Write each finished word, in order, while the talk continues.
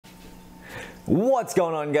What's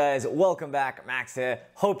going on, guys? Welcome back. Max here.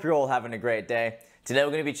 Hope you're all having a great day. Today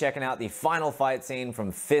we're going to be checking out the final fight scene from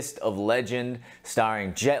Fist of Legend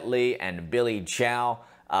starring Jet Li and Billy Chow.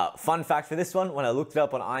 Fun fact for this one, when I looked it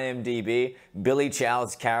up on IMDb, Billy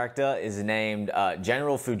Chow's character is named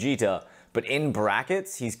General Fujita, but in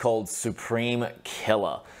brackets he's called Supreme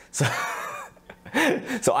Killer. So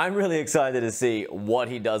I'm really excited to see what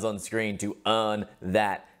he does on screen to earn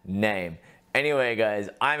that name. Anyway, guys,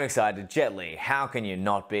 I'm excited. Jet Li, how can you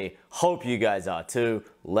not be? Hope you guys are too.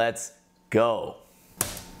 Let's go.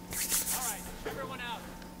 Alright, everyone out.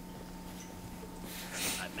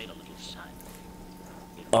 I made a little sign.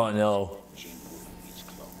 Oh no. It's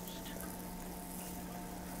closed.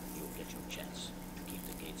 You'll get your chance to keep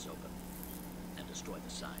the gates open and destroy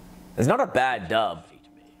the sign. It's not a bad dub.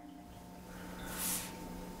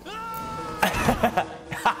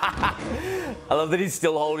 I love that he's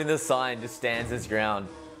still holding the sign, just stands his ground.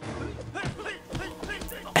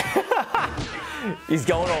 He's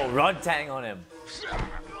going all runtang on him.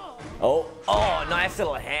 Oh, nice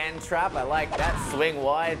little hand trap. I like that. Swing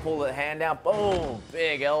wide, pull the hand out. Boom,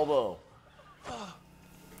 big elbow.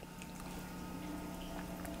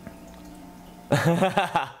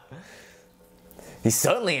 He's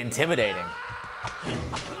certainly intimidating.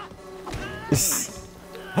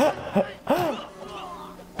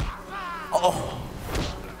 Oh,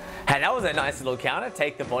 hey, that was a nice little counter.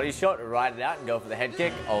 Take the body shot, ride it out, and go for the head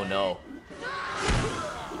kick. Oh no.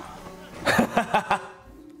 I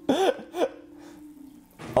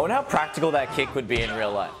wonder how practical that kick would be in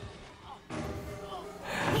real life.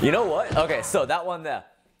 You know what? Okay, so that one there.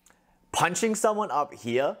 Punching someone up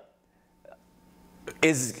here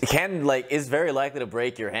is very likely to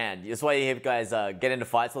break your hand. That's why you hear guys get into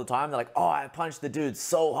fights all the time. They're like, oh, I punched the dude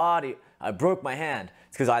so hard, I broke my hand.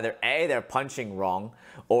 It's because either A, they're punching wrong,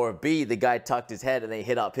 or B, the guy tucked his head and they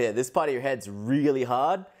hit up here. This part of your head's really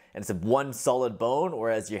hard, and it's one solid bone,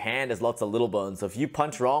 whereas your hand has lots of little bones. So if you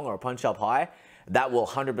punch wrong or punch up high, that will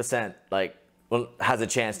 100% has a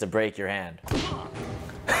chance to break your hand.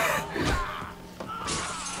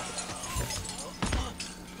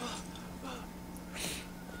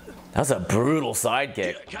 That's a brutal side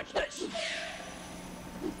kick. Catch this.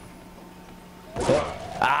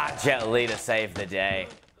 Jet Li to save the day.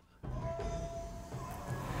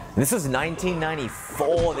 This was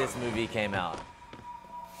 1994 this movie came out.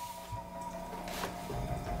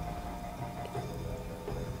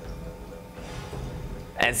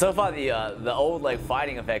 And so far the old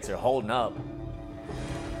fighting effects are holding up.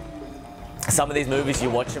 Some of these movies,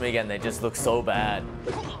 you watch them again, they just look so bad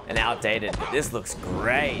and outdated. But this looks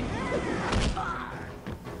great.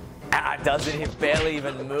 Doesn't he? Barely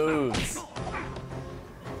even moves.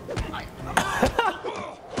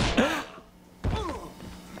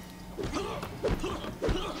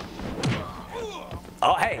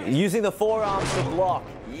 Oh, hey, using the forearms to block.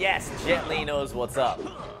 Yes, Jet Li knows what's up.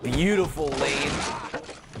 Beautiful lean.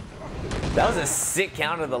 That was a sick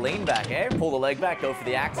counter to the lean back, eh? Pull the leg back, go for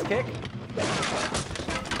the axe kick.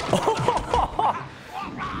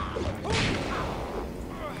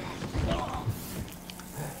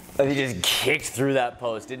 He just kicked through that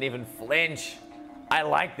post, didn't even flinch. I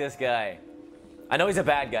like this guy. I know he's a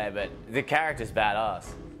bad guy, but the character's badass.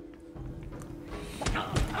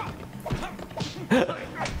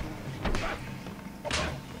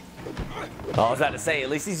 I was about to say, at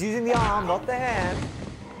least he's using the arm, not the hand.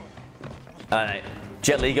 Alright,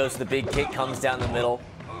 Jet Li goes to the big kick, comes down the middle.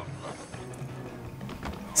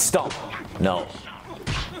 Stomp. No.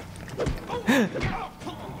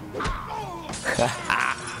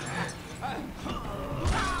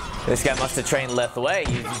 This guy must have trained left way.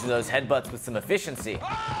 He's using those headbutts with some efficiency.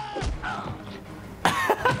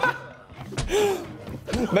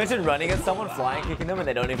 Imagine running at someone, flying kicking them, and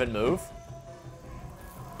they don't even move.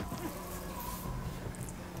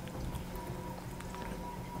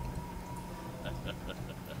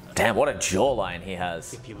 Damn, what a jawline he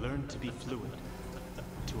has. If you learn to be fluid,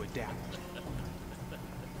 to adapt,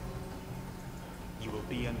 you will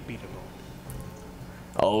be unbeatable.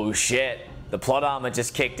 Oh shit, the plot armor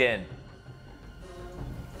just kicked in.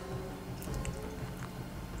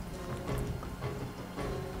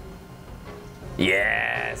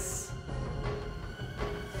 Yes!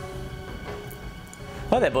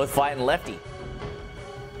 Oh, they're both fighting lefty.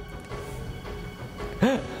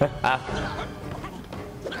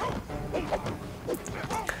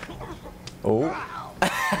 Oh.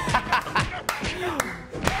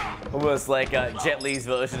 Almost like Jet Li's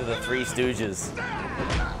version of the Three Stooges.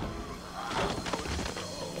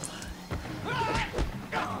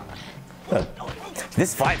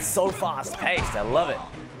 This fight's so fast-paced. I love it.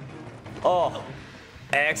 Oh,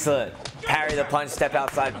 excellent. parry the punch, step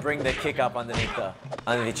outside, bring the kick up underneath the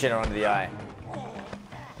chin or under the eye.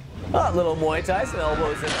 A little Muay Thai, some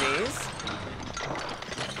elbows and knees.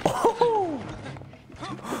 Oh!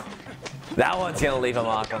 That one's gonna leave a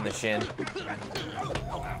mark on the shin.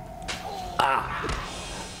 Ah.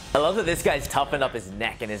 I love that this guy's toughened up his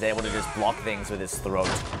neck and is able to just block things with his throat.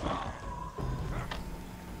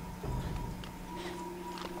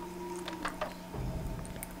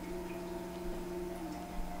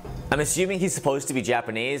 I'm assuming he's supposed to be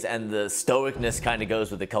Japanese, and the stoicness kind of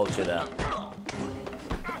goes with the culture there.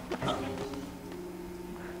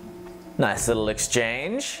 Nice little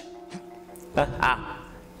exchange.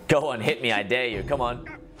 Go on, hit me, I dare you. Come on.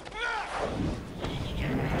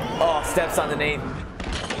 Oh, steps underneath.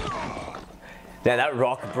 Yeah, that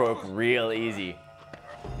rock broke real easy.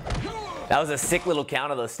 That was a sick little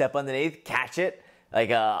counter though. Step underneath, catch it. Like,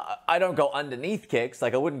 I don't go underneath kicks.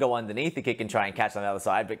 Like, I wouldn't go underneath the kick and try and catch on the other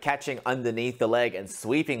side, but catching underneath the leg and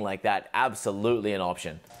sweeping like that, absolutely an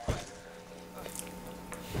option.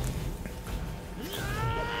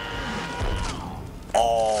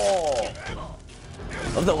 Oh!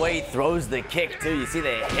 Love the way he throws the kick, too. You see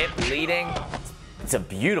the hip leading? It's a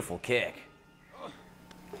beautiful kick.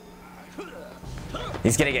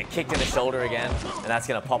 He's gonna get kicked in the shoulder again, and that's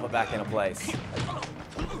gonna pop it back into place.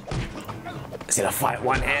 He's gonna fight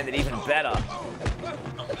one-handed even better.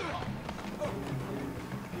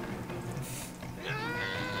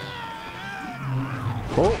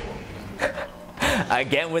 Oh.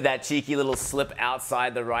 Again with that cheeky little slip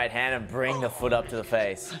outside the right hand and bring the foot up to the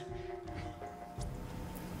face.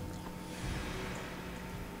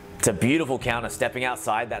 It's a beautiful counter, stepping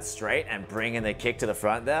outside that straight and bringing the kick to the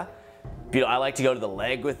front there. I like to go to the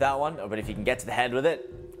leg with that one, but if you can get to the head with it,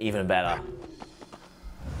 even better.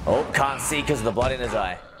 Oh, can't see because of the blood in his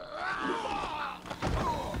eye.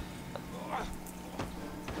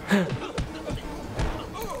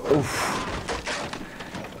 Oof.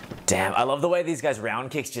 Damn, I love the way these guys' round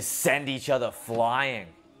kicks just send each other flying.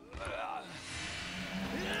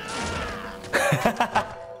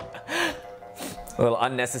 A little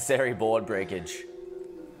unnecessary board breakage.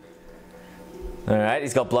 Alright,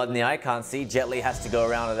 he's got blood in the eye, can't see. Jet Li has to go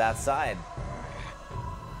around to that side.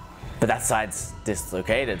 But that side's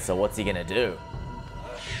dislocated, so what's he gonna do?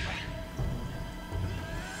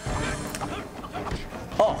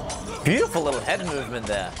 Oh, beautiful little head movement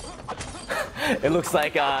there. It looks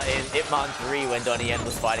like in Ip Man 3 when Donnie Yen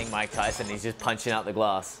was fighting Mike Tyson, he's just punching out the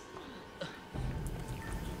glass.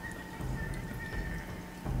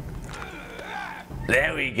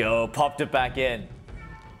 There we go, popped it back in.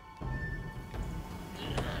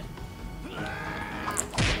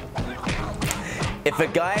 If a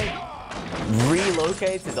guy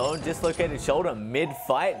relocates his own dislocated shoulder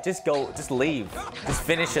mid-fight, just leave. Just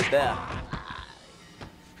finish it there.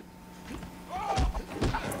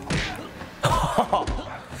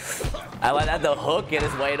 I like that, the hook, get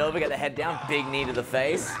his weight over, get the head down, big knee to the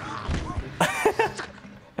face.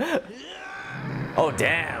 Oh,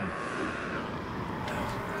 damn.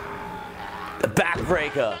 The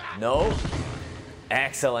backbreaker, no.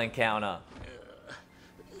 Excellent counter.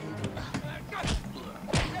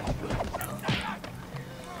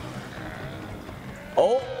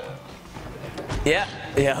 Oh! Yeah,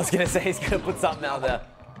 I was gonna say he's gonna put something out there.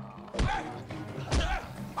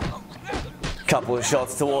 Couple of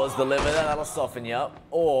shots towards the liver there, that'll soften you up.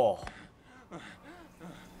 Oh!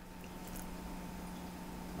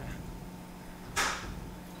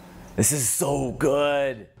 This is so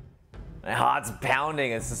good. My heart's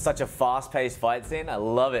pounding. It's such a fast-paced fight scene. I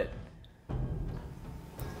love it.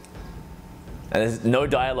 And there's no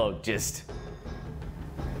dialogue, just...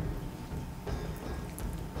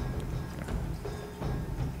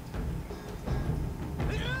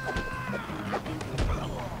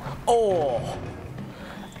 Oh!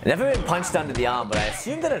 I've never been punched under the arm, but I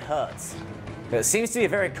assume that it hurts. It seems to be a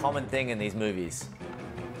very common thing in these movies.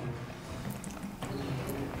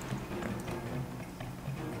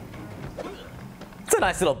 It's a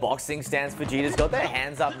nice little boxing stance Fujita's got there.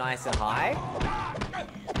 Hands up nice and high.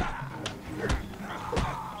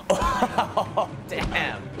 Oh,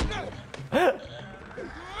 damn.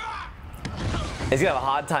 He's gonna have a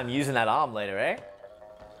hard time using that arm later, eh?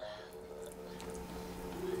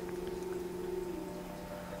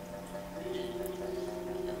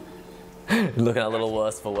 Looking a little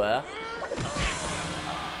worse for wear.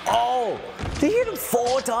 Oh! Did he hit him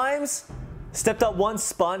 4 times? Stepped up once,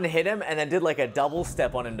 spun, hit him, and then did like a double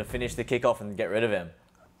step on him to finish the kick off and get rid of him.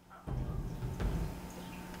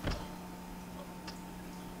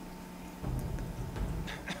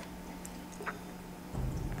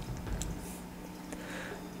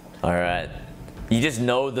 Alright. You just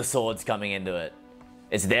know the sword's coming into it.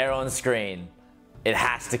 It's there on screen. It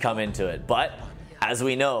has to come into it. But, as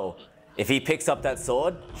we know, if he picks up that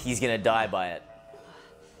sword, he's gonna die by it.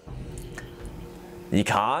 You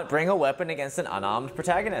can't bring a weapon against an unarmed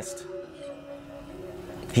protagonist.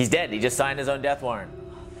 He's dead. He just signed his own death warrant.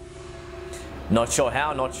 Not sure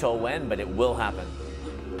how, not sure when, but it will happen.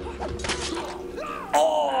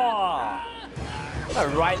 Oh!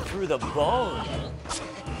 Right through the bone.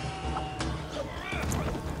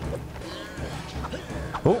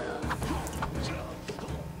 Oh.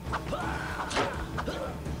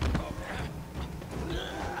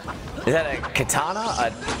 Is that a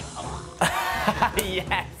katana?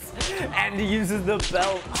 Yes! And he uses the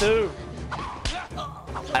belt too.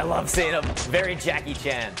 I love seeing him. Very Jackie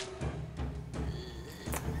Chan.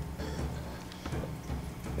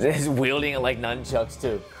 He's wielding it like nunchucks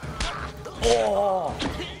too. Oh!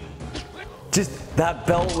 Just that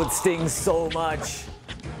belt would sting so much.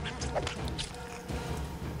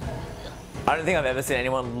 I don't think I've ever seen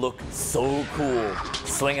anyone look so cool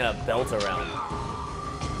swinging a belt around.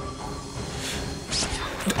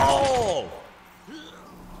 Oh!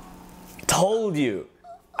 Told you.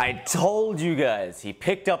 I told you guys. He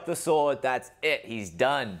picked up the sword. That's it. He's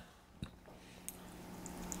done.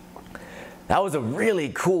 That was a really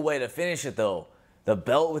cool way to finish it though. The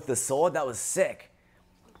belt with the sword, that was sick.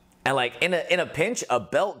 And like in a pinch, a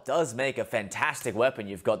belt does make a fantastic weapon.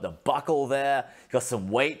 You've got the buckle there, you've got some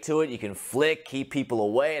weight to it, you can flick, keep people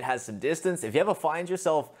away, it has some distance. If you ever find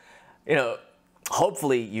yourself, you know,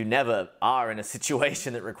 hopefully you never are in a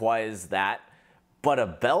situation that requires that, but a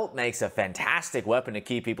belt makes a fantastic weapon to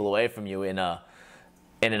keep people away from you in an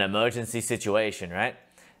emergency situation, right?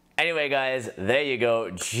 Anyway guys, there you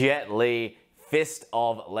go, Jet Li, Fist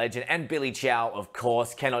of Legend, and Billy Chow, of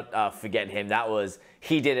course, cannot forget him.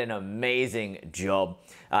 He did an amazing job.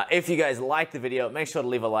 If you guys liked the video, make sure to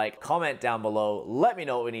leave a like, comment down below, let me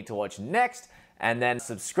know what we need to watch next, and then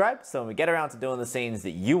subscribe so when we get around to doing the scenes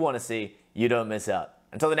that you want to see, you don't miss out.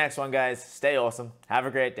 Until the next one guys, stay awesome, have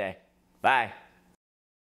a great day, bye.